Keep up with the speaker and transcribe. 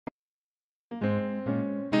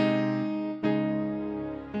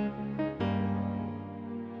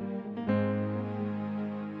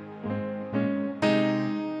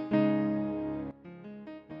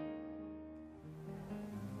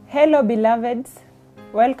Hello, beloveds.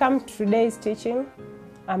 Welcome to today's teaching.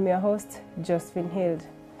 I'm your host, Josephine Hild.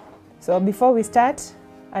 So before we start,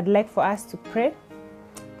 I'd like for us to pray.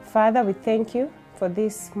 Father, we thank you for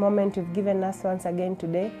this moment you've given us once again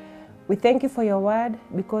today. We thank you for your word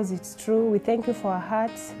because it's true. We thank you for our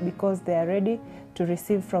hearts because they are ready to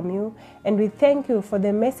receive from you. And we thank you for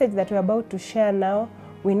the message that we're about to share now.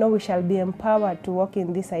 We know we shall be empowered to walk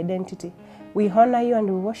in this identity. We honor you and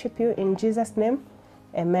we worship you in Jesus' name.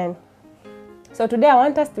 Amen. So today I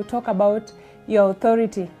want us to talk about your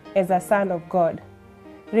authority as a son of God.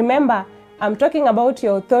 Remember, I'm talking about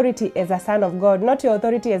your authority as a son of God, not your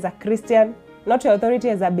authority as a Christian, not your authority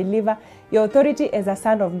as a believer, your authority as a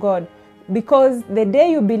son of God. Because the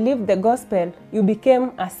day you believed the gospel, you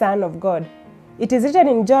became a son of God. It is written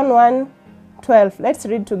in John 1:12. Let's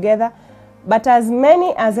read together. But as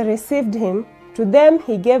many as received him, to them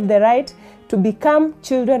he gave the right to become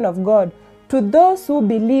children of God, to those who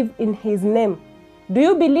believe in his name. Do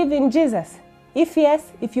you believe in Jesus? If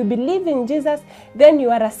yes, if you believe in Jesus, then you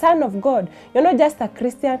are a son of God. You're not just a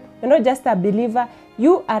Christian, you're not just a believer,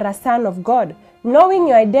 you are a son of God. Knowing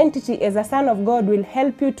your identity as a son of God will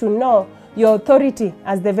help you to know your authority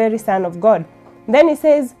as the very son of God. Then he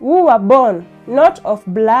says, who were born not of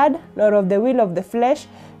blood, nor of the will of the flesh,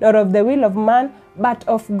 nor of the will of man, but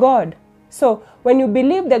of God. So, when you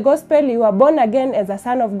believe the gospel, you are born again as a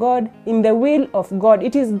son of God in the will of God.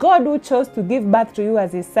 It is God who chose to give birth to you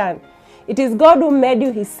as his son. It is God who made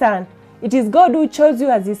you his son. It is God who chose you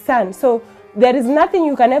as his son. So, there is nothing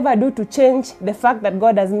you can ever do to change the fact that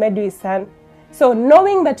God has made you his son. So,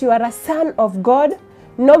 knowing that you are a son of God,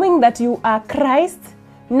 knowing that you are Christ,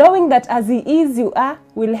 knowing that as he is you are,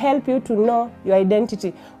 will help you to know your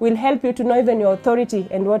identity, will help you to know even your authority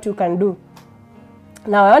and what you can do.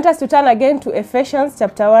 Now, I want us to turn again to Ephesians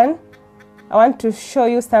chapter 1. I want to show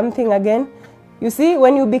you something again. You see,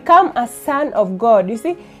 when you become a son of God, you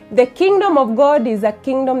see, the kingdom of God is a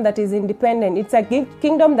kingdom that is independent. It's a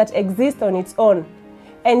kingdom that exists on its own.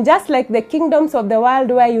 And just like the kingdoms of the world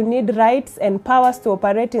where you need rights and powers to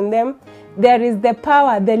operate in them, there is the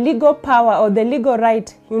power, the legal power or the legal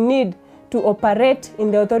right you need to operate in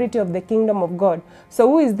the authority of the kingdom of God. So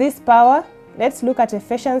who is this power? Let's look at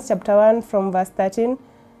Ephesians chapter 1 from verse 13.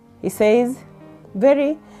 He says,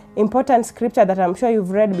 very important scripture that I'm sure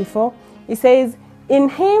you've read before. He says, in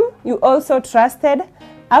him you also trusted,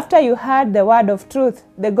 after you heard the word of truth,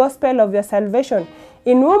 the gospel of your salvation,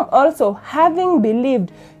 in whom also, having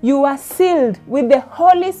believed, you were sealed with the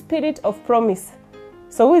Holy Spirit of promise.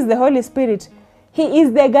 So who is the Holy Spirit? He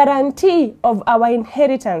is the guarantee of our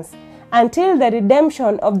inheritance until the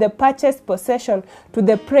redemption of the purchased possession to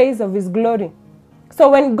the praise of his glory. So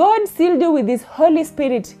when God sealed you with his Holy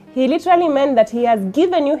Spirit, he literally meant that he has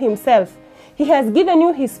given you himself. He has given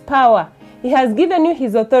you his power. He has given you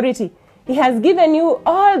his authority. He has given you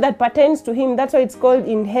all that pertains to him. That's why it's called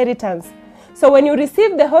inheritance. So when you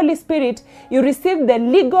receive the Holy Spirit, you receive the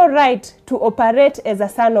legal right to operate as a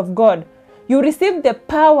son of God. You receive the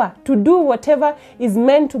power to do whatever is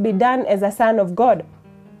meant to be done as a son of God.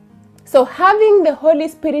 So having the Holy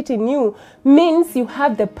Spirit in you means you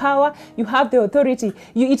have the power, you have the authority.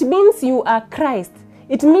 It means you are Christ.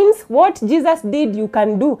 It means what Jesus did, you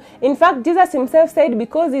can do. In fact, Jesus himself said,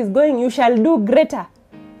 because he's going, you shall do greater.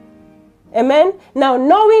 Amen? Now,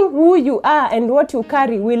 knowing who you are and what you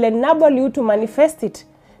carry will enable you to manifest it.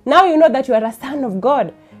 Now you know that you are a son of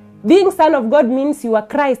God. Being son of God means you are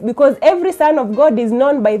Christ, because every son of God is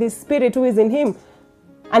known by the Spirit who is in him.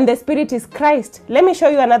 And the Spirit is Christ. Let me show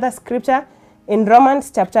you another scripture in Romans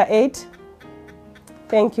chapter 8.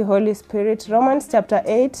 Thank you, Holy Spirit. Romans chapter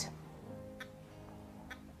 8.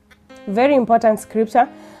 Very important scripture.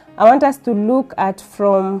 I want us to look at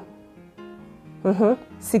from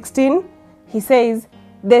 16. He says,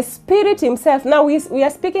 the Spirit himself. Now we are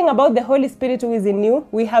speaking about the Holy Spirit who is in you.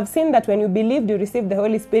 We have seen that when you believed, you received the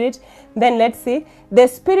Holy Spirit. Then let's see. The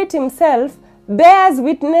Spirit himself bears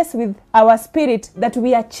witness with our spirit that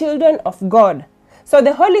we are children of God. So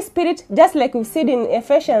the Holy Spirit, just like we've seen in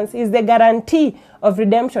Ephesians, is the guarantee of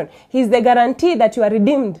redemption. He's the guarantee that you are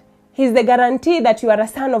redeemed. He's the guarantee that you are a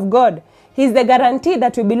son of God. He's the guarantee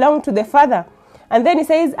that you belong to the Father. And then he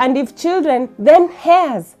says, and if children, then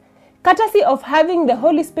heirs. Courtesy of having the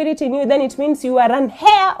Holy Spirit in you, then it means you are an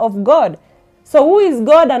heir of God. So who is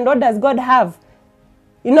God and what does God have?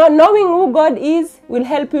 You know, knowing who God is will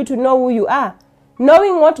help you to know who you are.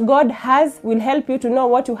 Knowing what God has will help you to know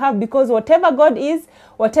what you have, because whatever God is,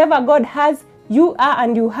 whatever God has, you are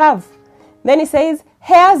and you have. Then he says,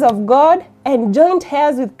 heirs of God and joint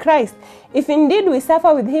heirs with Christ, if indeed we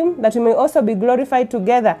suffer with him, that we may also be glorified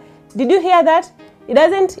together. Did you hear that? It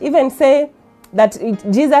doesn't even say that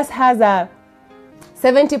Jesus has a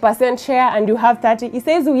 70% share and you have 30. He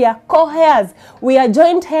says we are co-heirs. We are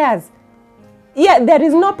joint heirs. Yeah, there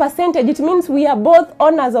is no percentage. It means we are both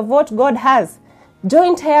owners of what God has.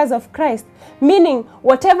 Joint heirs of Christ. Meaning,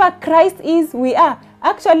 whatever Christ is, we are.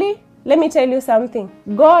 Actually, let me tell you something.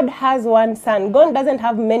 God has one son. God doesn't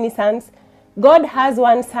have many sons. God has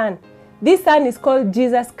one son. This son is called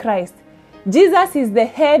Jesus Christ. Jesus is the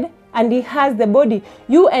head and he has the body.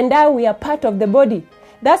 You and I, we are part of the body.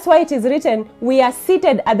 That's why it is written, we are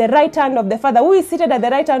seated at the right hand of the Father. Who is seated at the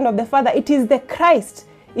right hand of the Father? It is the Christ.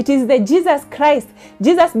 It is the Jesus Christ.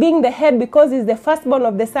 Jesus being the head because he's the firstborn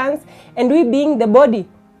of the sons, and we being the body.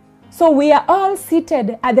 So we are all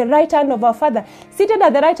seated at the right hand of our Father. Seated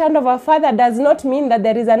at the right hand of our Father does not mean that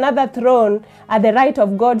there is another throne at the right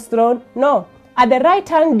of God's throne. No. At the right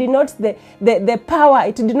hand denotes the power.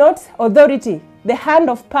 It denotes authority, the hand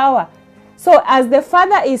of power. So as the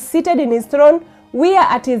Father is seated in his throne, we are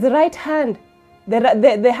at his right hand,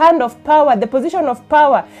 the hand of power, the position of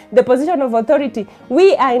power, the position of authority.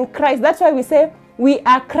 We are in Christ. That's why we say we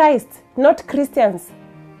are Christ, not Christians.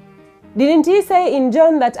 Didn't he say in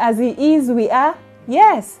John that as he is, we are?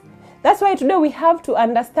 Yes. That's why today we have to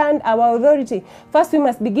understand our authority. First, we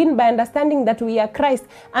must begin by understanding that we are Christ.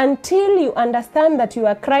 Until you understand that you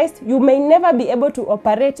are Christ, you may never be able to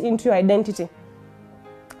operate into your identity.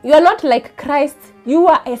 You are not like Christ. You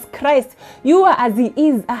are as Christ. You are as he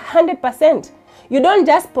is, 100%. You don't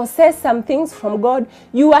just possess some things from God.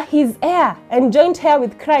 You are his heir and joint heir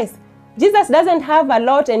with Christ. Jesus doesn't have a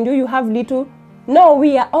lot and you have little. No,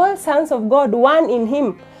 we are all sons of God, one in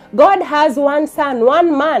him. God has one son,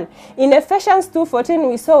 one man. In Ephesians 2:14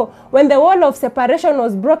 we saw when the wall of separation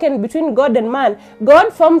was broken between God and man,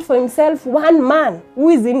 God formed for himself one man who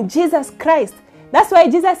is in Jesus Christ. That's why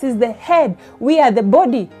Jesus is the head. We are the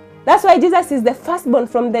body. That's why Jesus is the firstborn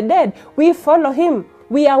from the dead. We follow him.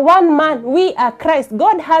 We are one man. We are Christ.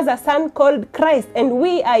 God has a son called Christ and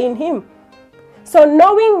we are in him. So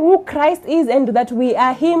knowing who Christ is and that we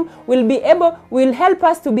are him will help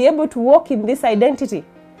us to be able to walk in this identity.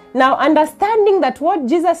 Now, understanding that what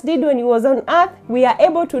Jesus did when he was on earth, we are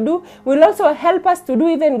able to do, will also help us to do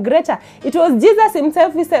even greater. It was Jesus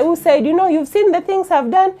himself who said, you've seen the things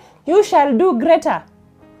I've done, you shall do greater.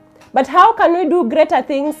 But how can we do greater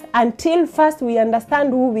things until first we understand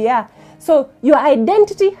who we are? So your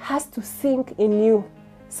identity has to sink in you.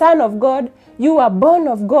 Son of God, you are born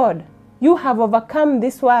of God. You have overcome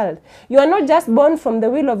this world. You are not just born from the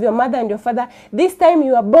will of your mother and your father. This time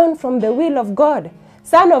you are born from the will of God.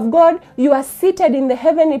 Son of God, you are seated in the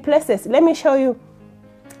heavenly places. Let me show you.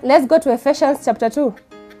 Let's go to Ephesians chapter 2.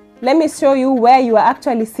 Let me show you where you are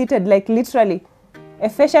actually seated, like literally.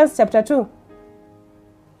 Ephesians chapter 2.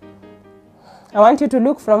 I want you to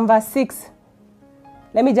look from verse 6.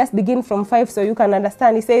 Let me just begin from 5 so you can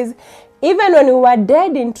understand. It says, even when we were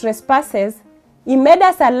dead in trespasses, he made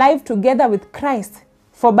us alive together with Christ.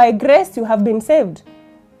 For by grace you have been saved.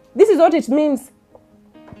 This is what it means.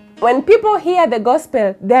 When people hear the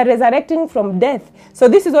gospel, they are resurrecting from death. So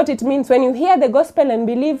this is what it means. When you hear the gospel and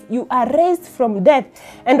believe, you are raised from death.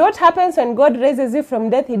 And what happens when God raises you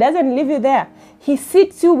from death? He doesn't leave you there. He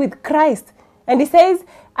seats you with Christ. And he says,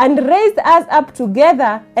 and raised us up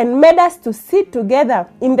together and made us to sit together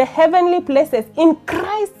in the heavenly places in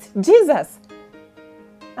Christ Jesus.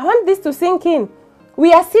 I want this to sink in.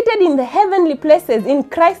 We are seated in the heavenly places in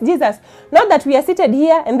Christ Jesus. Not that we are seated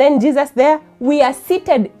here and then Jesus there. We are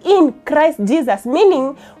seated in Christ Jesus.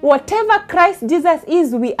 Meaning, whatever Christ Jesus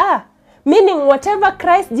is, we are. Meaning, whatever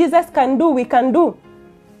Christ Jesus can do, we can do.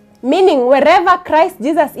 Meaning, wherever Christ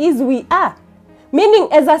Jesus is, we are. Meaning,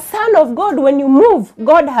 as a son of God, when you move,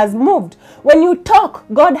 God has moved. When you talk,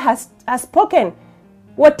 God has spoken.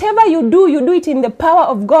 Whatever you do it in the power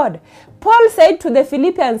of God. Paul said to the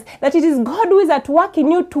Philippians that it is God who is at work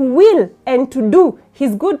in you to will and to do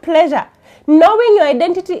his good pleasure. Knowing your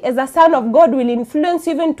identity as a son of God will influence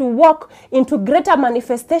you even to walk into greater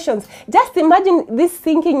manifestations. Just imagine this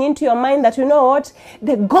sinking into your mind that, you know what?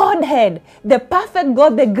 The Godhead, the perfect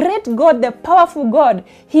God, the great God, the powerful God,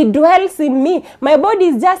 he dwells in me. My body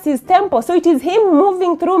is just his temple. So it is him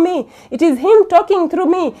moving through me. It is him talking through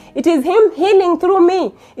me. It is him healing through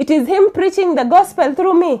me. It is him preaching the gospel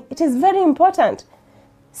through me. It is very important.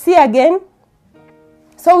 See again.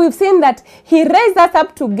 So we've seen that he raised us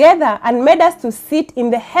up together and made us to sit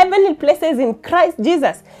in the heavenly places in Christ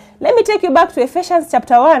Jesus. Let me take you back to Ephesians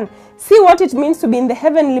chapter 1. See what it means to be in the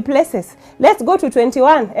heavenly places. Let's go to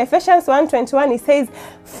 21. Ephesians 1:21, it says,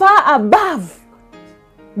 far above.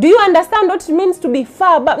 Do you understand what it means to be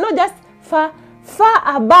far above? Not just far far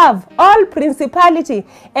above all principality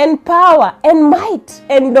and power and might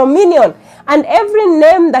and dominion, and every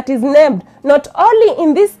name that is named, not only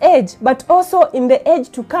in this age, but also in the age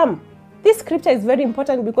to come. This scripture is very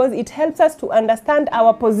important because it helps us to understand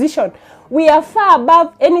our position. We are far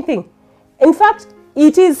above anything. In fact,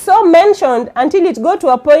 it is so mentioned until it go to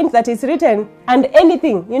a point that is written, and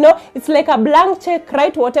anything, it's like a blank check,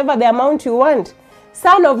 write whatever the amount you want.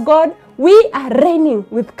 Son of God, we are reigning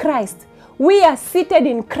with Christ. We are seated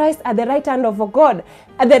in Christ at the right hand of God,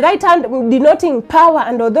 at the right hand denoting power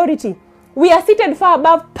and authority. We are seated far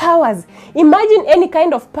above powers. Imagine any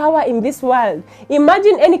kind of power in this world.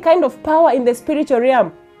 Imagine any kind of power in the spiritual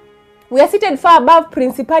realm. We are seated far above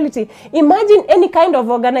principality. Imagine any kind of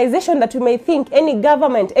organization that you may think, any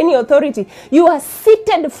government, any authority. You are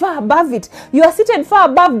seated far above it. You are seated far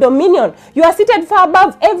above dominion. You are seated far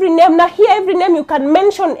above every name. Now here, every name, you can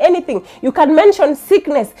mention anything. You can mention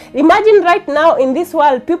sickness. Imagine right now in this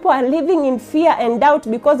world, people are living in fear and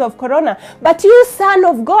doubt because of corona. But you, Son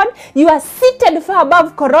of God, you are seated far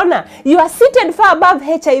above corona. You are seated far above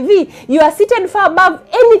HIV. You are seated far above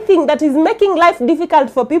anything that is making life difficult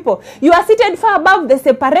for people. You are seated far above the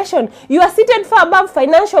separation. You are seated far above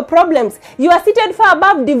financial problems. You are seated far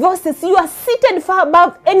above divorces. You are seated far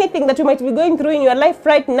above anything that you might be going through in your life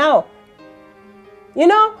right now.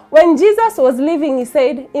 When Jesus was living, he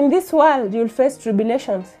said, in this world, you'll face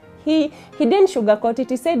tribulations. He didn't sugarcoat it.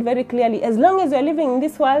 He said very clearly, as long as you're living in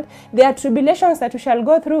this world, there are tribulations that we shall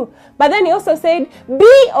go through. But then he also said,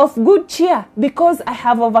 be of good cheer because I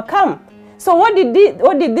have overcome. So what did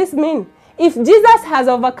this mean? If Jesus has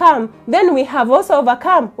overcome, then we have also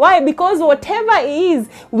overcome. Why? Because whatever he is,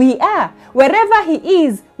 we are. Wherever he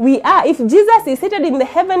is, we are. If Jesus is seated in the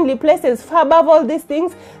heavenly places far above all these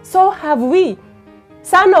things, so have we.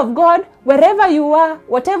 Son of God, wherever you are,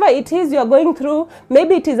 whatever it is you're going through,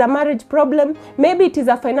 maybe it is a marriage problem, maybe it is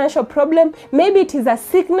a financial problem, maybe it is a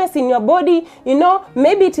sickness in your body,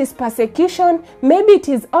 maybe it is persecution, maybe it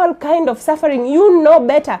is all kind of suffering. You know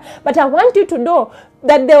better. But I want you to know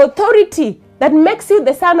that the authority that makes you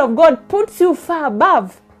the Son of God puts you far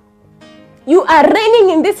above. You are reigning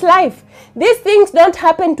in this life. These things don't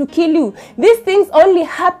happen to kill you. These things only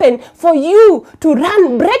happen for you to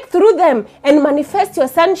break through them and manifest your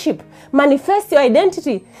sonship, manifest your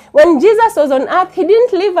identity. When Jesus was on earth, he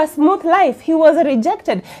didn't live a smooth life. He was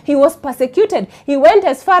rejected. He was persecuted. He went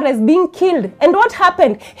as far as being killed. And what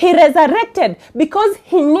happened? He resurrected because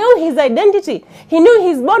he knew his identity. He knew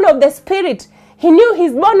he's born of the Spirit. He knew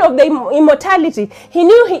he's born of the immortality. He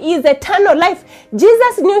knew he is eternal life.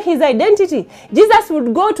 Jesus knew his identity. Jesus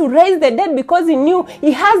would go to raise the dead because he knew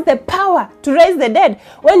he has the power to raise the dead.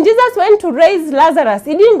 When Jesus went to raise Lazarus,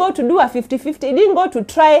 he didn't go to do a 50-50. He didn't go to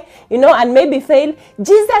try, and maybe fail.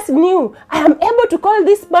 Jesus knew, I am able to call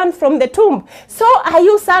this man from the tomb. So are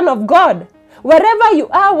you, Son of God. Wherever you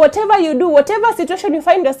are, whatever you do, whatever situation you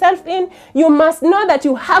find yourself in, you must know that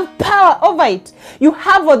you have power over it. You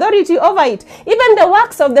have authority over it. Even the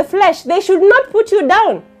works of the flesh, they should not put you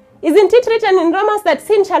down. Isn't it written in Romans that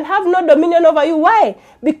sin shall have no dominion over you? Why?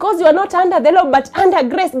 Because you are not under the law, but under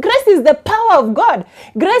grace. Grace is the power of God.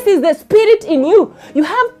 Grace is the Spirit in you. You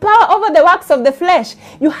have power over the works of the flesh.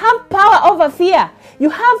 You have power over fear.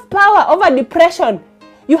 You have power over depression.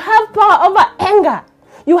 You have power over anger.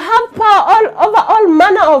 You have power over all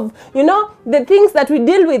manner of, the things that we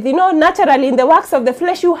deal with, naturally in the works of the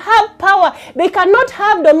flesh. You have power. They cannot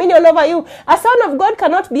have dominion over you. A son of God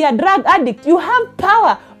cannot be a drug addict. You have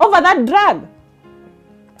power over that drug.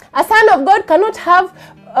 A son of God cannot have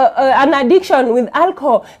an addiction with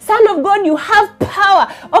alcohol. Son of God, you have power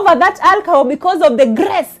over that alcohol because of the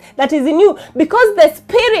grace that is in you. Because the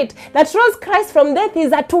Spirit that rose Christ from death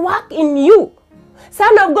is at work in you.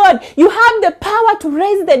 Son of God, you have the power to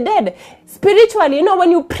raise the dead. Spiritually, when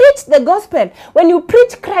you preach the gospel, when you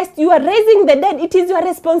preach Christ, you are raising the dead. It is your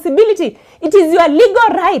responsibility. It is your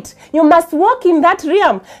legal right. You must walk in that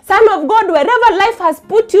realm. Son of God, wherever life has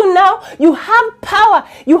put you now, you have power.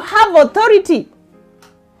 You have authority.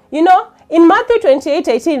 In Matthew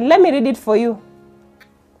 28:18, let me read it for you.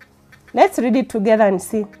 Let's read it together and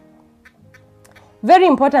see. Very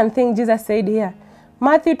important thing Jesus said here.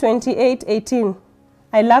 Matthew 28:18.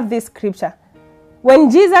 I love this scripture.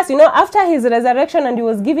 When Jesus, after his resurrection and he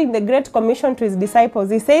was giving the Great Commission to his disciples,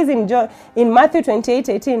 he says in Matthew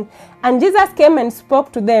 28:18, and Jesus came and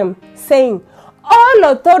spoke to them, saying, all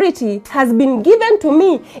authority has been given to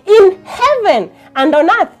me in heaven and on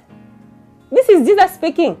earth. This is Jesus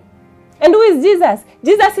speaking. And who is Jesus?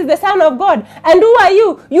 Jesus is the Son of God. And who are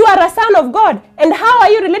you? You are a son of God. And how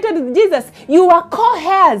are you related with Jesus? You are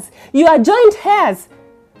co-heirs. You are joint heirs.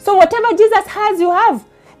 So whatever Jesus has, you have.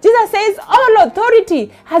 Jesus says, all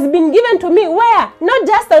authority has been given to me. Where? Not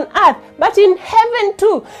just on earth, but in heaven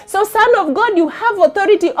too. So, Son of God, you have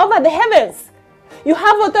authority over the heavens. You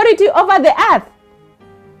have authority over the earth.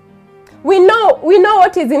 We know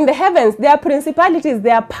what is in the heavens. There are principalities,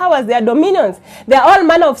 there are powers, there are dominions, there are all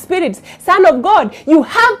manner of spirits. Son of God, you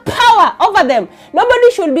have power over them.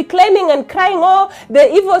 Nobody should be claiming and crying, oh,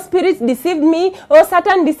 the evil spirits deceived me, oh,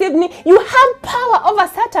 Satan deceived me. You have power over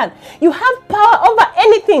Satan. You have power over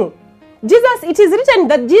anything. Jesus, it is written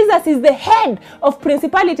that Jesus is the head of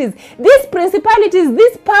principalities. These principalities,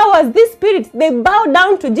 these powers, these spirits, they bow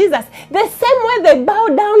down to Jesus the same way they bow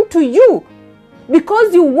down to you.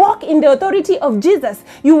 Because you walk in the authority of Jesus.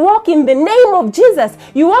 You walk in the name of Jesus.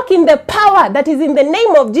 You walk in the power that is in the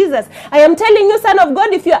name of Jesus. I am telling you, Son of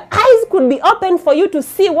God, if your eyes could be opened for you to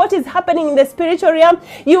see what is happening in the spiritual realm,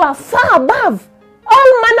 you are far above.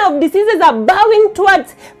 All manner of diseases are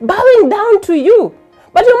bowing down to you.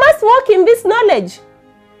 But you must walk in this knowledge.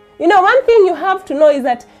 You know, one thing you have to know is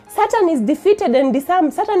that Satan is defeated and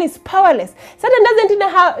disarmed. Satan is powerless. Satan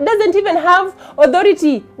doesn't even have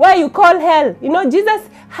authority where you call hell. You know, Jesus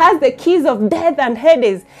has the keys of death and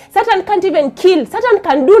Hades. Satan can't even kill. Satan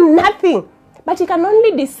can do nothing. But he can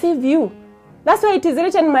only deceive you. That's why it is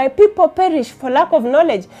written, my people perish for lack of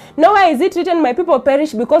knowledge. Nowhere is it written, my people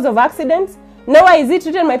perish because of accidents. Nowhere is it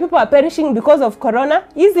written, my people are perishing because of corona.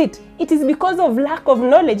 Is it? It is because of lack of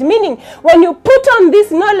knowledge. Meaning, when you put on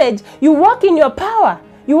this knowledge, you walk in your power.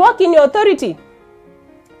 You walk in your authority.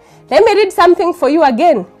 Let me read something for you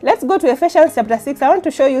again. Let's go to Ephesians chapter 6. I want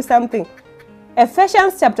to show you something.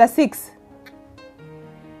 Ephesians chapter 6.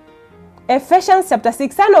 Ephesians chapter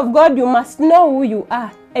 6. Son of God, you must know who you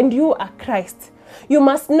are, and you are Christ. You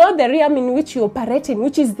must know the realm in which you operate in,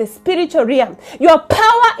 which is the spiritual realm. Your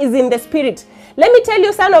power is in the spirit. Let me tell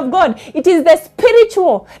you, Son of God, it is the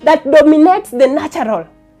spiritual that dominates the natural.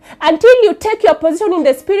 Until you take your position in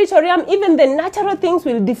the spiritual realm, even the natural things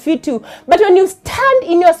will defeat you. But when you stand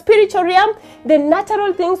in your spiritual realm, the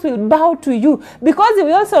natural things will bow to you. Because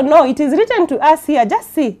we also know, it is written to us here,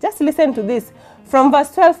 just listen to this. From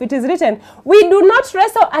verse 12, it is written, we do not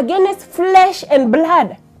wrestle against flesh and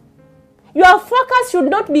blood. Your focus should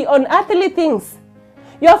not be on earthly things.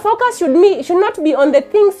 Your focus should not be on the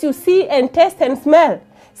things you see and taste and smell.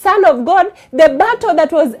 Son of God, the battle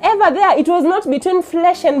that was ever there, it was not between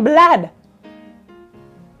flesh and blood,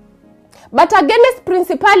 but against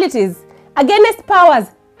principalities, against powers.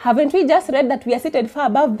 Haven't we just read that we are seated far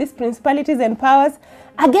above these principalities and powers?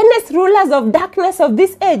 Against rulers of darkness of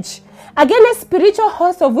this age, against spiritual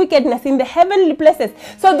hosts of wickedness in the heavenly places.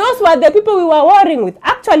 So those were the people we were warring with.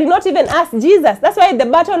 Actually, not even us, Jesus. That's why the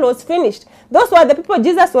battle was finished. Those were the people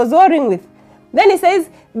Jesus was warring with. Then he says,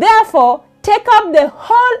 therefore, take up the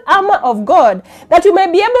whole armor of God, that you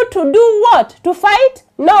may be able to do what? To fight?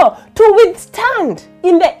 No, to withstand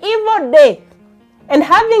in the evil day. And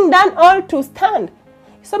having done all, to stand.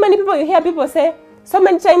 So many times you hear people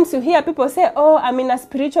say, oh, I'm in a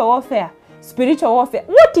spiritual warfare. Spiritual warfare.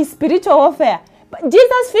 What is spiritual warfare? But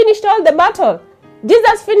Jesus finished all the battle.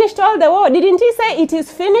 Jesus finished all the war. Didn't he say it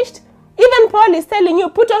is finished? Even Paul is telling you,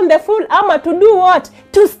 put on the full armor to do what?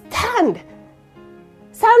 To stand.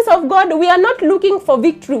 Sons of God, we are not looking for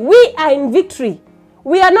victory. We are in victory.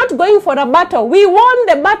 We are not going for a battle. We won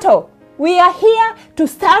the battle. We are here to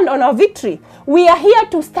stand on our victory. We are here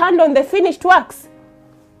to stand on the finished works.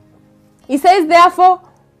 He says, therefore,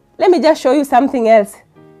 let me just show you something else.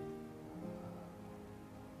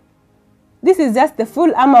 This is just the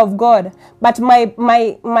full armor of God. But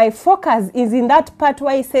my focus is in that part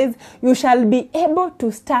where he says, you shall be able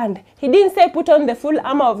to stand. He didn't say put on the full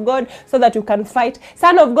armor of God so that you can fight.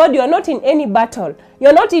 Son of God, you are not in any battle.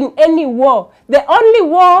 You're not in any war. The only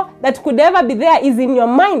war that could ever be there is in your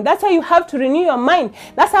mind. That's why you have to renew your mind.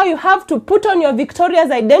 That's how you have to put on your victorious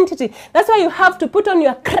identity. That's why you have to put on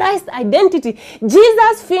your Christ identity.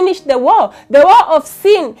 Jesus finished the war of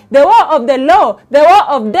sin, the war of the law, the war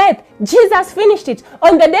of death. Jesus finished it.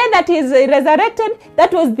 On the day that he is resurrected,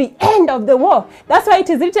 that was the end of the war. That's why it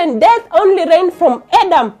is written, death only reigned from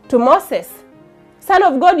Adam to Moses. Son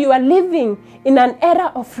of God, you are living in an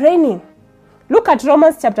era of reigning. Look at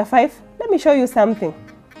Romans chapter 5. Let me show you something.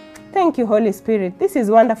 Thank you, Holy Spirit. This is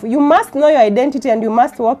wonderful. You must know your identity and you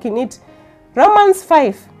must walk in it. Romans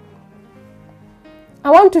 5. I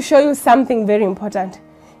want to show you something very important.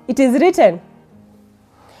 It is written,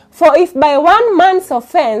 for if by one man's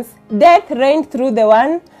offense death reigned through the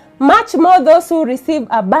one, much more those who receive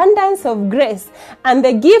abundance of grace and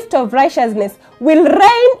the gift of righteousness will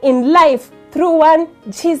reign in life through one,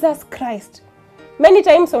 Jesus Christ. Many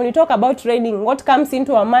times when we talk about reigning, what comes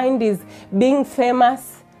into our mind is being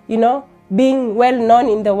famous, being well known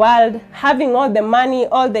in the world, having all the money,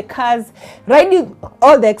 all the cars, riding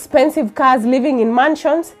all the expensive cars, living in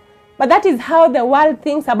mansions. But that is how the world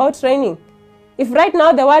thinks about reigning. If right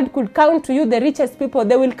now the world could count to you the richest people,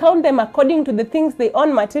 they will count them according to the things they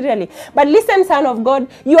own materially. But listen, son of God,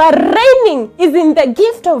 your reigning is in the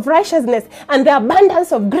gift of righteousness and the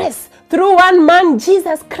abundance of grace through one man,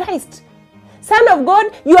 Jesus Christ. Son of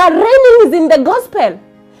God, your reigning is in the gospel.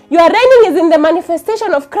 Your reigning is in the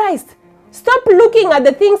manifestation of Christ. Stop looking at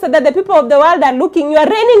the things that the people of the world are looking. Your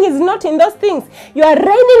reigning is not in those things. Your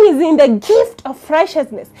reigning is in the gift of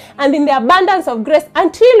righteousness and in the abundance of grace.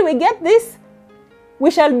 Until we get this,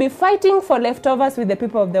 we shall be fighting for leftovers with the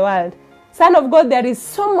people of the world. Son of God, there is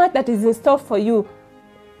so much that is in store for you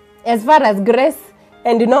as far as grace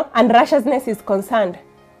and righteousness is concerned.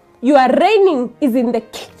 Your reigning is in the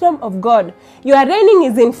kingdom of God. Your reigning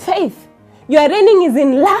is in faith. Your reigning is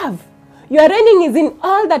in love. Your reigning is in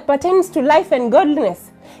all that pertains to life and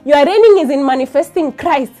godliness. Your reigning is in manifesting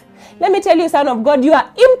Christ. Let me tell you, son of God, your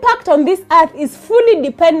impact on this earth is fully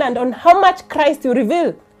dependent on how much Christ you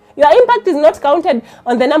reveal. Your impact is not counted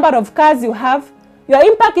on the number of cars you have. Your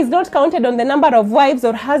impact is not counted on the number of wives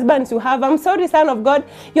or husbands you have. I'm sorry, son of God.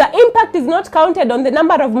 Your impact is not counted on the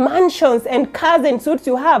number of mansions and cars and suits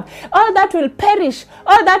you have. All that will perish.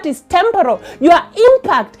 All that is temporal. Your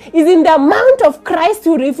impact is in the amount of Christ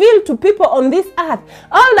you reveal to people on this earth.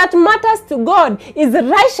 All that matters to God is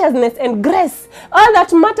righteousness and grace. All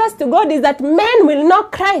that matters to God is that men will know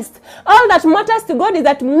Christ. All that matters to God is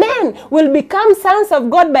that men will become sons of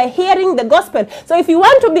God by hearing the gospel. So if you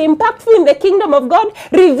want to be impactful in the kingdom of God,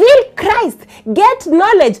 reveal Christ, get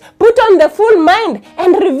knowledge, put on the full mind,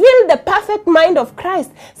 and reveal the perfect mind of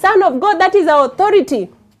Christ. Son of God, that is our authority.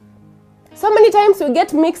 So many times we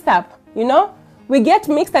get mixed up, We get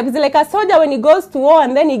mixed up. It's like a soldier when he goes to war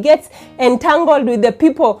and then he gets entangled with the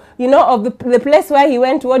people, of the place where he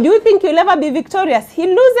went to war. Do you think you'll ever be victorious? He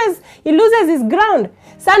loses his ground.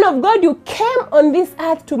 Son of God, you came on this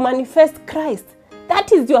earth to manifest Christ.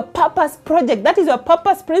 That is your purpose project. That is your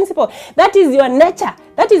purpose principle. That is your nature.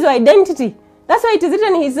 That is your identity. That's why it is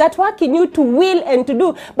written, He's at work in you to will and to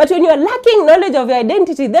do. But when you're lacking knowledge of your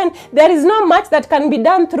identity, then there is not much that can be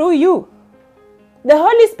done through you. The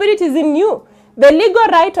Holy Spirit is in you. The legal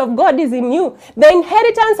right of God is in you. The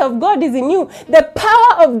inheritance of God is in you. The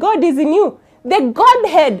power of God is in you. The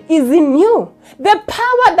Godhead is in you. The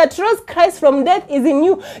power that rose Christ from death is in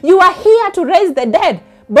you. You are here to raise the dead.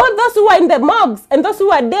 Both those who are in the morgues and those who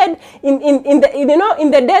are dead in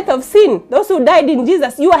the death of sin, those who died in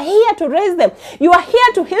Jesus, you are here to raise them. You are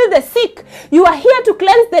here to heal the sick. You are here to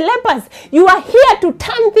cleanse the lepers. You are here to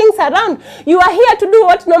turn things around. You are here to do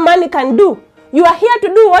what no money can do. You are here to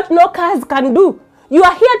do what no cars can do. You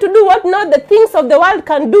are here to do what no the things of the world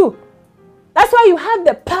can do. That's why you have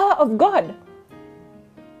the power of God.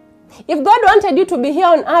 If God wanted you to be here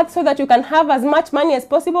on earth so that you can have as much money as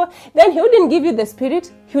possible, then He wouldn't give you the Spirit.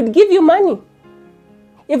 He would give you money.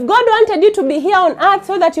 If God wanted you to be here on earth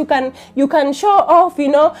so that you can show off,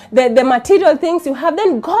 the material things you have,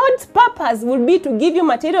 then God's purpose would be to give you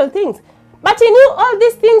material things. But He knew all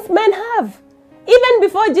these things men have. Even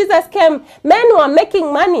before Jesus came, men were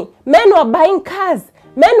making money. Men were buying cars.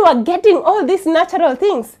 Men were getting all these natural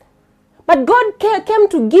things. But God came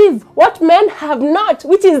to give what men have not,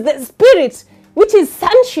 which is the Spirit, which is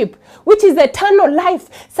sonship, which is eternal life.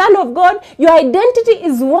 Son of God, your identity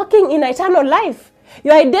is walking in eternal life.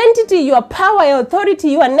 Your identity, your power, your authority,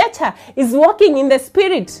 your nature is walking in the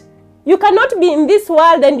Spirit. You cannot be in this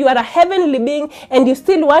world and you are a heavenly being and you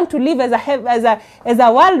still want to live as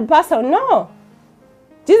a world person. No.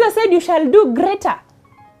 Jesus said you shall do greater.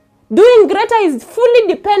 Doing greater is fully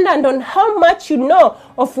dependent on how much you know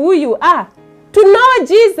of who you are. To know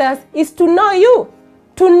Jesus is to know you.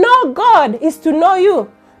 To know God is to know you.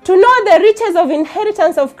 To know the riches of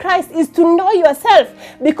inheritance of Christ is to know yourself.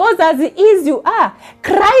 Because as He is, you are.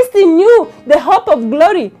 Christ in you, the hope of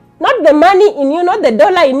glory. Not the money in you, not the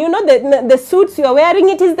dollar in you, not the suits you are wearing.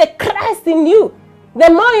 It is the Christ in you. The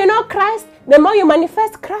more you know Christ, the more you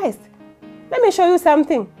manifest Christ. Let me show you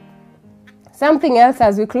something. Something else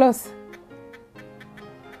as we close.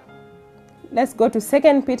 Let's go to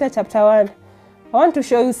 2 Peter chapter 1. I want to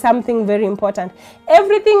show you something very important.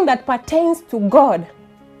 Everything that pertains to God,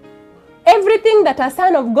 everything that a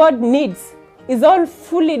son of God needs is all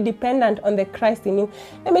fully dependent on the Christ in you.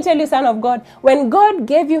 Let me tell you, son of God, when God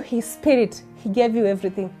gave you His Spirit, He gave you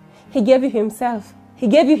everything. He gave you Himself. He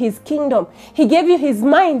gave you His kingdom. He gave you His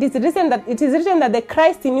mind. It is written that the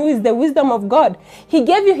Christ in you is the wisdom of God. He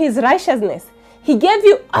gave you His righteousness. He gave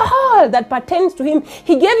you all that pertains to Him.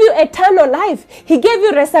 He gave you eternal life. He gave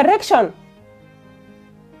you resurrection.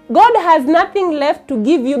 God has nothing left to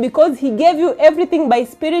give you because he gave you everything by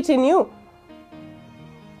Spirit in you.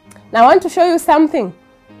 Now I want to show you something.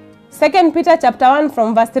 2 Peter chapter 1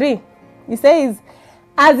 from verse 3. He says,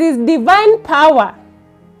 as his divine power,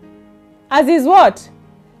 as his what?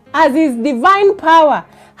 As his divine power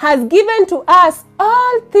has given to us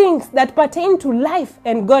all things that pertain to life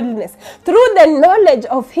and godliness through the knowledge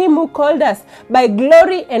of him who called us by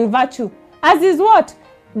glory and virtue. As is what?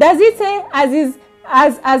 Does it say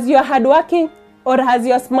as your hardworking, or as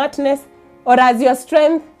your smartness, or as your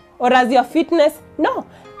strength, or as your fitness? No.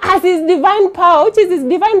 As his divine power. Which is his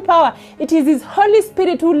divine power? It is his Holy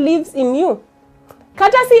Spirit who lives in you.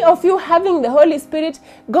 Courtesy of you having the Holy Spirit,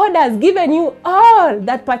 God has given you all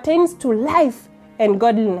that pertains to life and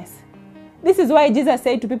godliness. This is why Jesus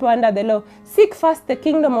said to people under the law, seek first the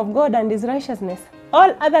kingdom of God and his righteousness.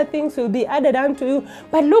 All other things will be added unto you.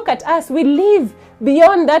 But look at us, we live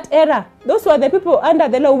beyond that era. Those who are the people under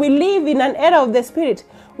the law, we live in an era of the Spirit.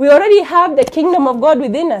 We already have the kingdom of God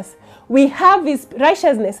within us. We have his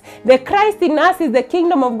righteousness. The Christ in us is the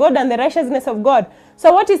kingdom of God and the righteousness of God.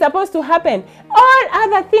 So what is supposed to happen? All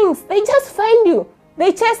other things, they just find you.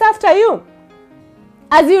 They chase after you.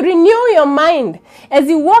 As you renew your mind, as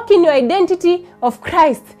you walk in your identity of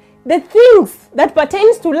Christ, the things that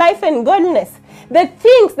pertains to life and godliness, the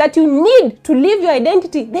things that you need to live your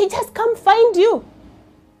identity, they just come find you.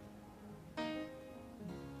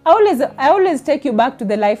 I always take you back to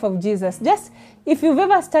the life of Jesus. Just if you've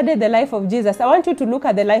ever studied the life of Jesus, I want you to look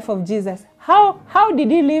at the life of Jesus. How did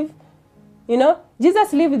he live? You know,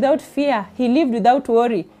 Jesus lived without fear. He lived without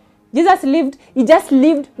worry. He just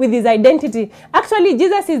lived with his identity. Actually,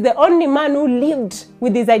 Jesus is the only man who lived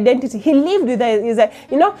with his identity. He lived with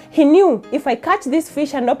he knew if I catch this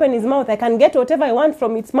fish and open his mouth, I can get whatever I want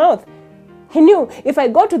from its mouth. He knew if I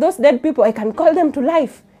go to those dead people, I can call them to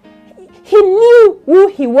life. He knew who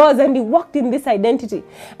he was and he walked in this identity.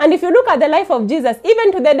 And if you look at the life of Jesus,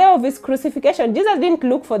 even to the day of his crucifixion, Jesus didn't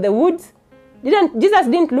look for the woods. Jesus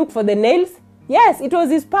didn't look for the nails. Yes, it was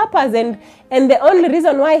his purpose and the only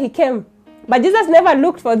reason why he came. But Jesus never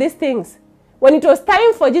looked for these things. When it was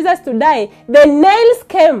time for Jesus to die, the nails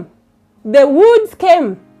came. The woods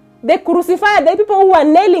came. The crucified, the people who were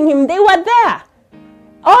nailing him, they were there.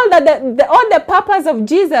 All the purpose of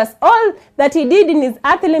Jesus, all that he did in his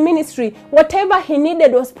earthly ministry, whatever he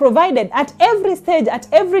needed was provided at every stage, at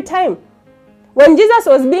every time. When Jesus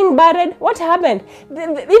was being buried, what happened?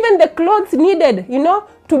 Even the clothes needed,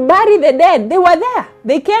 to bury the dead, they were there.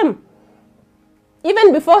 They came.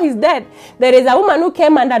 Even before his death, there is a woman who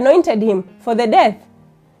came and anointed him for the death.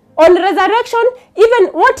 On resurrection,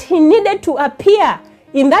 even what he needed to appear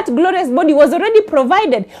in that glorious body was already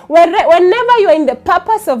provided. Whenever you are in the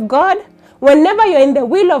purpose of God, whenever you are in the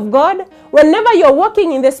will of God, whenever you are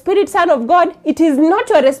walking in the Spirit Son of God, it is not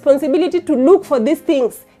your responsibility to look for these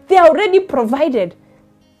things. They are already provided.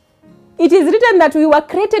 It is written that we were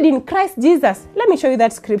created in Christ Jesus. Let me show you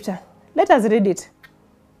that scripture. Let us read it.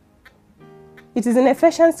 It is in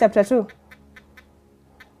Ephesians chapter 2.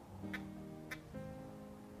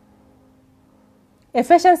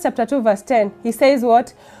 Ephesians chapter 2 verse 10. He says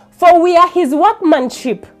what? For we are his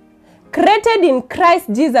workmanship, created in Christ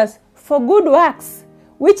Jesus for good works,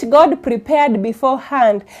 which God prepared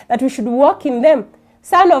beforehand that we should walk in them.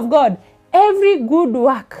 Son of God, every good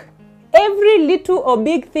work, every little or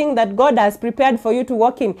big thing that God has prepared for you to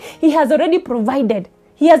walk in, he has already provided.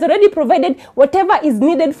 He has already provided whatever is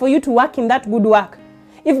needed for you to work in that good work.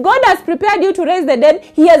 If God has prepared you to raise the dead,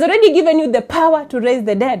 he has already given you the power to raise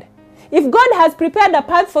the dead. If God has prepared a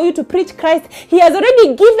path for you to preach Christ, he has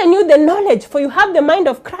already given you the knowledge, for you have the mind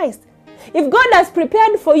of Christ. If God has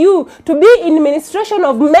prepared for you to be in ministration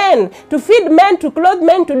of men, to feed men, to clothe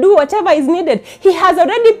men, to do whatever is needed, he has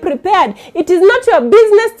already prepared. It is not your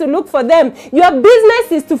business to look for them. Your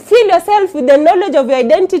business is to fill yourself with the knowledge of your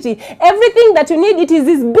identity. Everything that you need, it is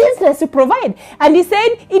his business to provide. And he said,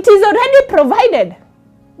 it is already provided.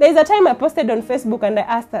 There is a time I posted on Facebook and I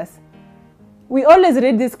asked us, we always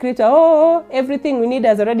read this scripture, everything we need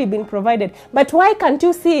has already been provided. But why can't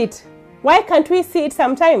you see it? Why can't we see it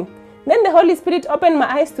sometime? Then the Holy Spirit opened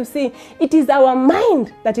my eyes to see it is our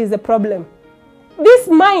mind that is the problem. This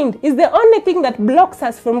mind is the only thing that blocks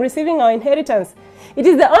us from receiving our inheritance. It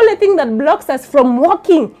is the only thing that blocks us from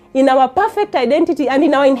walking in our perfect identity and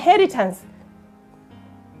in our inheritance.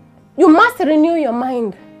 You must renew your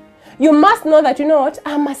mind. You must know that,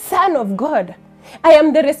 I'm a son of God. I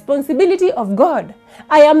am the responsibility of God.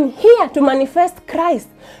 I am here to manifest Christ.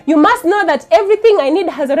 You must know that everything I need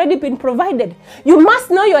has already been provided. You must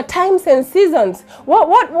know your times and seasons.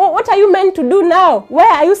 What are you meant to do now? Where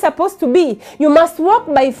are you supposed to be? You must walk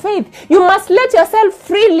by faith. You must let yourself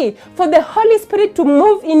freely for the Holy Spirit to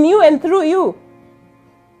move in you and through you.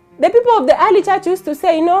 The people of the early church used to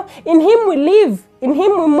say, in Him we live, in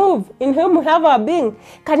Him we move, in Him we have our being.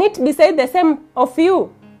 Can it be said the same of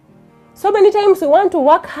you? So many times we want to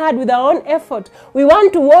work hard with our own effort. We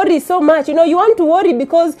want to worry so much. You want to worry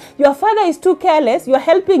because your father is too careless. You are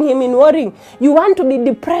helping him in worrying. You want to be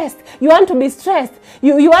depressed. You want to be stressed.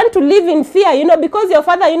 You want to live in fear, because your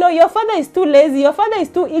father is too lazy. Your father is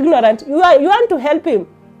too ignorant. You want to help him.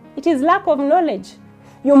 It is lack of knowledge.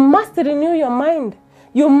 You must renew your mind.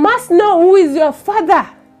 You must know who is your father,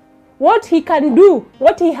 what he can do,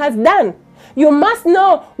 what he has done. You must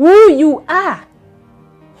know who you are.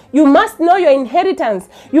 You must know your inheritance.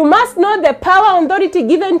 You must know the power and authority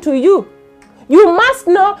given to you. You must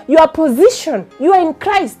know your position. You are in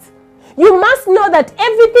Christ. You must know that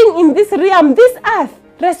everything in this realm, this earth,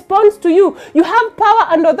 responds to you. You have power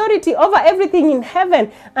and authority over everything in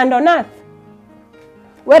heaven and on earth.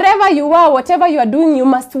 Wherever you are, whatever you are doing, you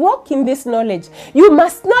must walk in this knowledge. You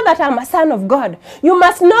must know that I'm a son of God. You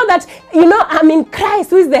must know that, I'm in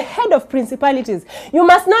Christ, who is the head of principalities. You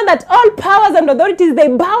must know that all powers and authorities, they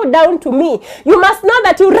bow down to me. You must know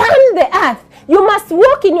that you run the earth. You must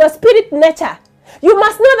walk in your spirit nature. You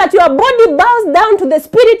must know that your body bows down to the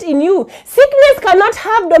spirit in you. Sickness cannot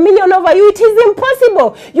have dominion over you. It is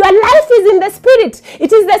impossible. Your life is in the spirit.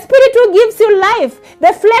 It is the spirit who gives you life.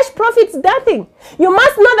 The flesh profits nothing. You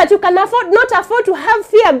must know that you can not afford to have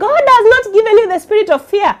fear. God has not given you the spirit of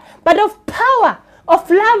fear, but of power, of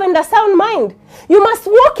love, and a sound mind. You must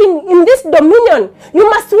walk in this dominion. You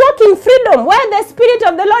must walk in freedom. Where the spirit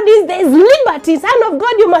of the Lord is, there is liberty. Son of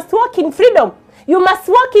God, you must walk in freedom. You must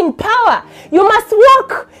walk in power. You must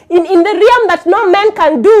walk in the realm that no man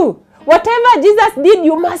can do. Whatever Jesus did,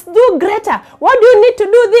 you must do greater. What do you need to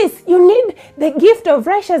do this? You need the gift of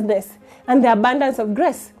righteousness and the abundance of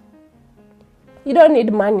grace. You don't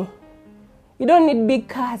need money. You don't need big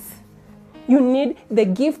cars. You need the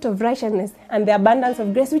gift of righteousness and the abundance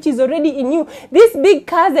of grace, which is already in you. These big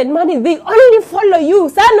cars and money, they only follow you.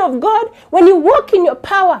 Son of God, when you walk in your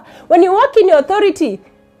power, when you walk in your authority,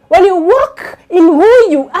 when you walk in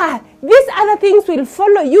who you are, these other things will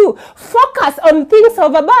follow you. Focus on things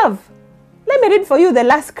of above. Let me read for you the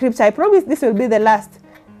last scripture. I promise this will be the last.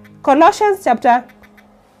 Colossians.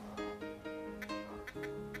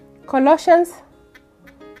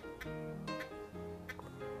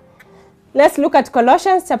 Let's look at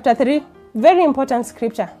Colossians chapter 3. Very important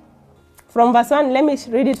scripture. From verse 1, let me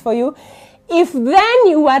read it for you. If then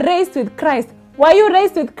you were raised with Christ. Were you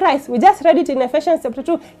raised with Christ? We just read it in Ephesians chapter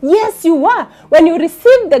 2. Yes, you were. When you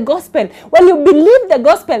received the gospel, when you believe the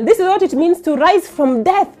gospel, this is what it means to rise from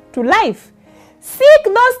death to life. Seek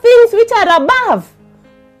those things which are above.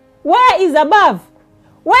 Where is above?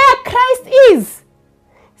 Where Christ is,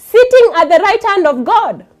 sitting at the right hand of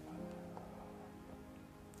God.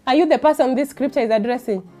 Are you the person this scripture is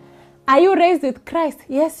addressing? Are you raised with Christ?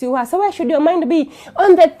 Yes, you are. So where should your mind be?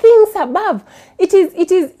 On the things above. It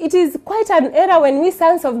is quite an error when we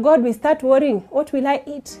sons of God, we start worrying. What will I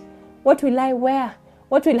eat? What will I wear?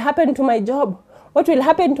 What will happen to my job? What will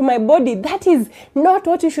happen to my body? That is not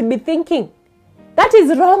what you should be thinking. That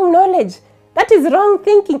is wrong knowledge. That is wrong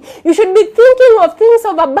thinking. You should be thinking of things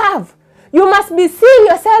of above. You must be seeing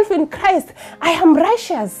yourself in Christ. I am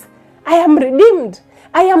righteous. I am redeemed.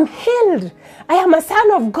 I am healed. I am a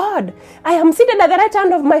son of God. I am seated at the right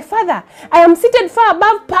hand of my Father. I am seated far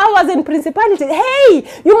above powers and principalities.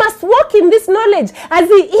 Hey, you must walk in this knowledge. As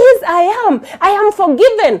He is, I am. I am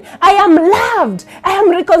forgiven. I am loved. I am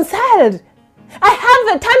reconciled. I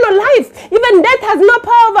have eternal life. Even death has no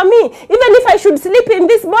power over me. Even if I should sleep in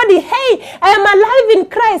this body, hey, I am alive in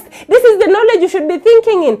Christ. This is the knowledge you should be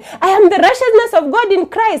thinking in. I am the righteousness of God in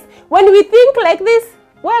Christ. When we think like this,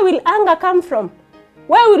 where will anger come from?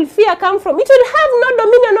 Where will fear come from? It will have no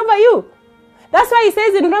dominion over you. That's why he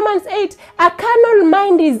says in Romans 8, a carnal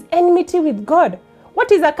mind is enmity with God.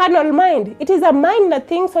 What is a carnal mind? It is a mind that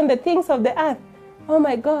thinks on the things of the earth. Oh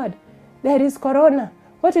my God, there is corona.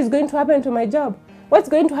 What is going to happen to my job? What's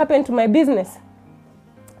going to happen to my business?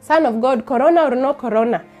 Son of God, corona or no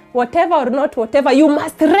corona, whatever or not whatever, you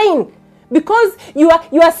must reign. Because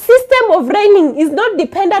your system of reigning is not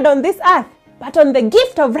dependent on this earth. but on the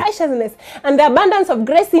gift of righteousness and the abundance of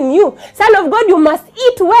grace in you. Son of God, you must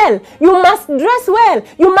eat well. You must dress well.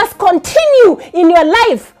 You must continue in your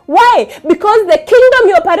life. Why? Because the kingdom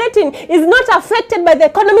you operate in is not affected by the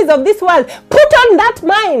economies of this world. Put on that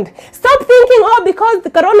mind. Stop thinking, oh, because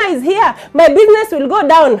the corona is here, my business will go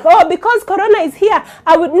down. Oh, because corona is here,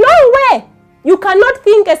 I would... No way! You cannot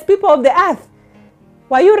think as people of the earth.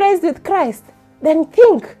 Were you raised with Christ? Then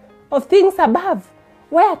think of things above,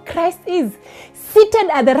 where Christ is, seated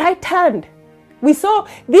at the right hand. We saw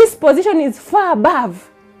this position is far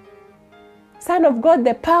above. Son of God,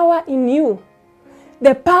 the power in you,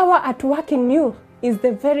 the power at work in you is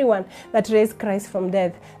the very one that raised Christ from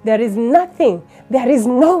death. There is nothing, there is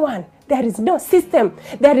no one, there is no system,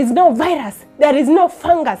 there is no virus, there is no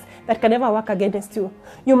fungus that can ever work against you.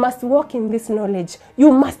 You must walk in this knowledge.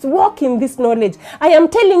 You must walk in this knowledge. I am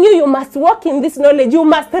telling you, you must walk in this knowledge. You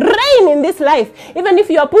must reign in this life. Even if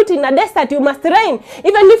you are put in a desert, you must reign.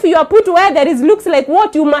 Even if you are put where there is looks like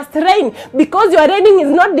what, you must reign. Because your reigning is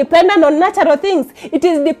not dependent on natural things. It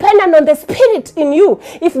is dependent on the spirit in you.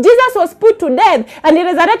 If Jesus was put to death and he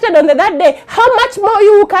resurrected on the third day, how much more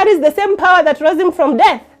you who carries the same power that rose him from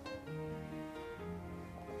death?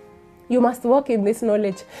 You must walk in this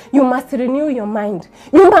knowledge. You must renew your mind.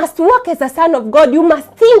 You must walk as a son of God. You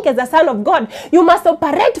must think as a son of God. You must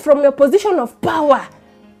operate from your position of power.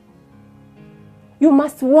 You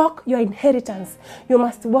must walk your inheritance. You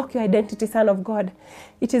must walk your identity, son of God.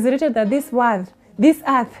 It is written that this world, this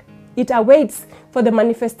earth, it awaits for the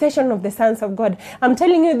manifestation of the sons of God. I'm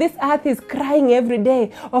telling you, this earth is crying every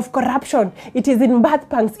day of corruption. It is in birth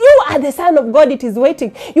pangs. You are the son of God. It is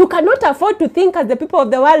waiting. You cannot afford to think as the people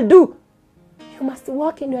of the world do. You must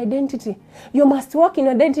walk in your identity. You must walk in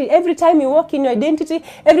your identity. Every time you walk in your identity,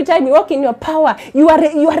 every time you walk in your power, you are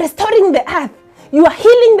restoring the earth. You are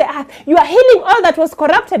healing the earth. You are healing all that was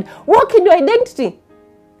corrupted. Walk in your identity.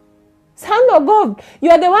 Son of God, you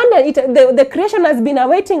are the one that the creation has been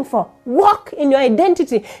awaiting for. Walk in your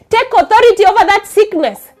identity. Take authority over that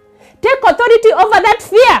sickness. Take authority over that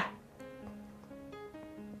fear.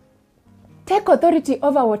 Take authority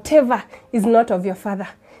over whatever is not of your Father.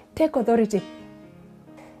 Take authority.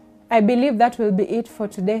 I believe that will be it for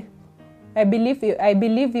today. I believe you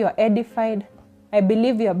are edified. I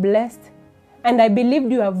believe you are blessed. And I believe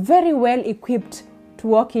you are very well equipped to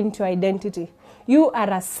walk into identity. You are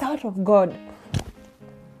a son of God.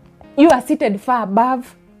 You are seated far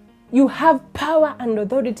above. You have power and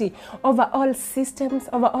authority over all systems,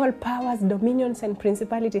 over all powers, dominions, and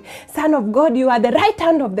principality. Son of God, you are the right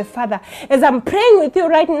hand of the Father. As I'm praying with you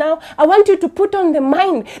right now, I want you to put on the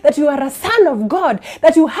mind that you are a son of God,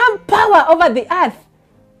 that you have power over the earth.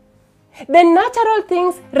 The natural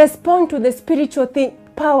things respond to the spiritual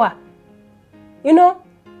power. You know,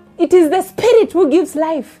 it is the spirit who gives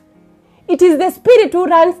life. It is the spirit who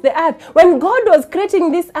runs the earth. When God was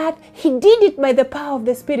creating this earth, he did it by the power of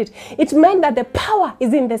the spirit. It meant that the power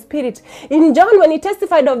is in the spirit. In John, when he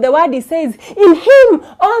testified of the word, he says, in him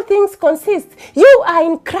all things consist. You are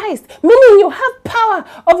in Christ, meaning you have power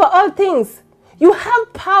over all things. You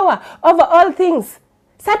have power over all things.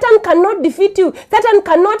 Satan cannot defeat you. Satan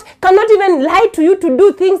cannot even lie to you to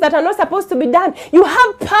do things that are not supposed to be done. You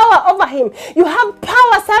have power over him. You have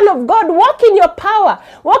power, son of God. Walk in your power.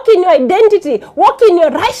 Walk in your identity. Walk in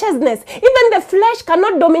your righteousness. Even the flesh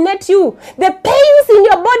cannot dominate you. The pains in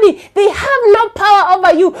your body, they have no power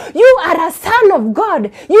over you. You are a son of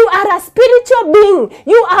God. You are a spiritual being.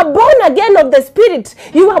 You are born again of the Spirit.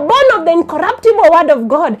 You are born of the incorruptible word of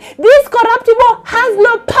God. This corruptible has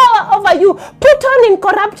no power over you. Put on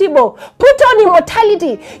incorruptible. Put on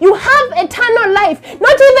immortality. You have eternal life.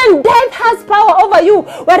 Not even death has power over you.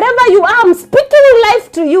 Wherever you are, I'm speaking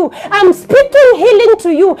life to you. I'm speaking healing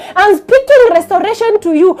to you. I'm speaking restoration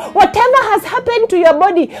to you. Whatever has happened to your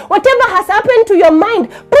body, whatever has happened to your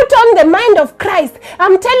mind, put on the mind of Christ.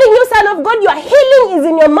 I'm telling you, son of God, your healing is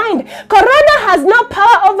in your mind. Corona has no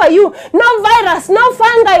power over you. No virus, no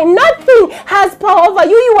fungi, nothing has power over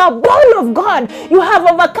you. You are born of God. You have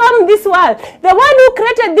overcome this world. The one who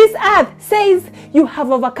created this earth says you have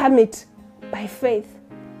overcome it by faith.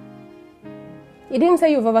 He didn't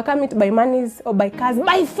say you've overcome it by monies or by cars.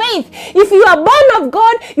 By faith. If you are born of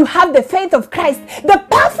God, you have the faith of Christ. The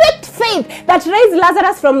perfect faith that raised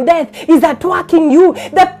Lazarus from death is at work in you.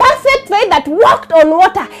 The perfect faith that walked on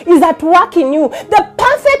water is at work in you. The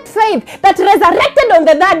perfect faith that resurrected on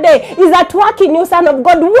the third day is at work in you, son of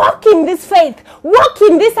God. Walk in this faith. Walk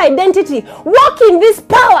in this identity. Walk in this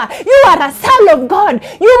power. You are a son of God.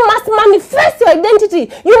 You must manifest your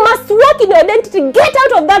identity. You must walk in your identity. Get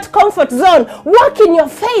out of that comfort zone. Walk in your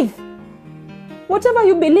faith. Whatever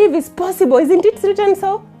you believe is possible. Isn't it written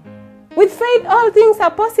so? With faith, all things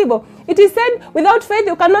are possible. It is said, without faith,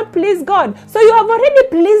 you cannot please God. So you have already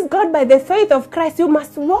pleased God by the faith of Christ. You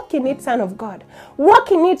must walk in it, Son of God.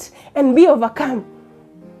 Walk in it and be overcome.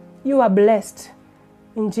 You are blessed.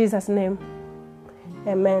 In Jesus' name.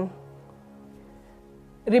 Amen.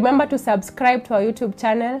 Remember to subscribe to our YouTube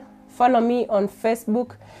channel. Follow me on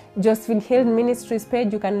Facebook, Josephine Hild Ministries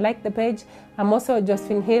page. You can like the page. I'm also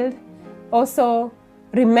Josephine Hild. Also,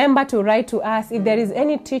 remember to write to us. If there is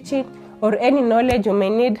any teaching or any knowledge you may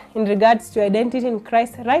need in regards to identity in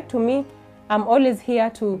Christ, write to me. I'm always here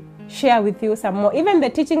to share with you some more. Even the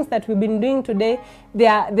teachings that we've been doing today, they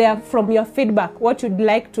are from your feedback, what you'd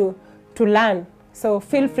like to learn. So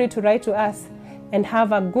feel free to write to us and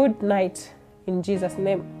have a good night in Jesus'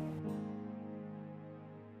 name.